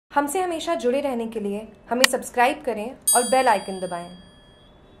हमसे हमेशा जुड़े रहने के लिए हमें सब्सक्राइब करें और बेल आइकन दबाएं।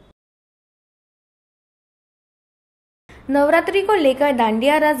 नवरात्रि को लेकर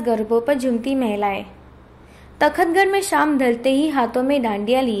डांडिया रास गरबों पर झूमती महिलाएं। तखतगढ में शाम ढलते ही हाथों में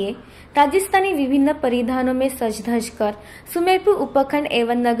डांडिया लिए राजस्थानी विभिन्न परिधानों में सज धज कर सुमेरपुर उपखंड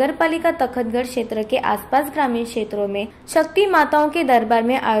एवं नगर पालिका तखतगढ क्षेत्र के आसपास ग्रामीण क्षेत्रों में शक्ति माताओं के दरबार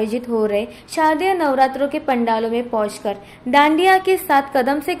में आयोजित हो रहे शारदीय नवरात्रों के पंडालों में पहुंचकर डांडिया के साथ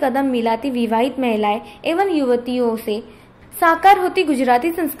कदम से कदम मिलाती विवाहित महिलाएं एवं युवतियों से साकार होती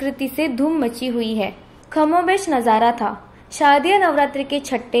गुजराती संस्कृति से धूम मची हुई है। खमोबेश नजारा था। शारदीय नवरात्रि के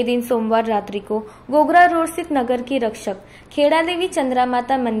छठे दिन सोमवार रात्रि को गोगरा रोड स्थित नगर की रक्षक खेड़ा देवी चंद्रा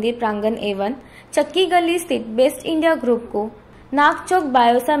माता मंदिर प्रांगण एवं चक्की गली स्थित बेस्ट इंडिया ग्रुप को नाग चौक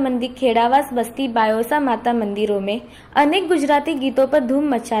बायोसा मंदिर खेड़ावास बस्ती बायोसा माता मंदिरों में अनेक गुजराती गीतों पर धूम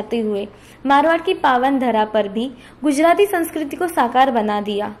मचाते हुए मारवाड़ की पावन धरा पर भी गुजराती संस्कृति को साकार बना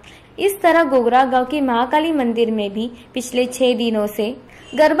दिया। इस तरह गोगरा गांव की महाकाली मंदिर में भी पिछले 6 दिनों से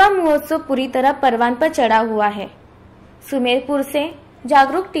गरबा महोत्सव पूरी तरह परवान पर चढ़ा हुआ है। सुमेरपुर से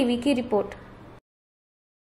जागरूक टीवी की रिपोर्ट।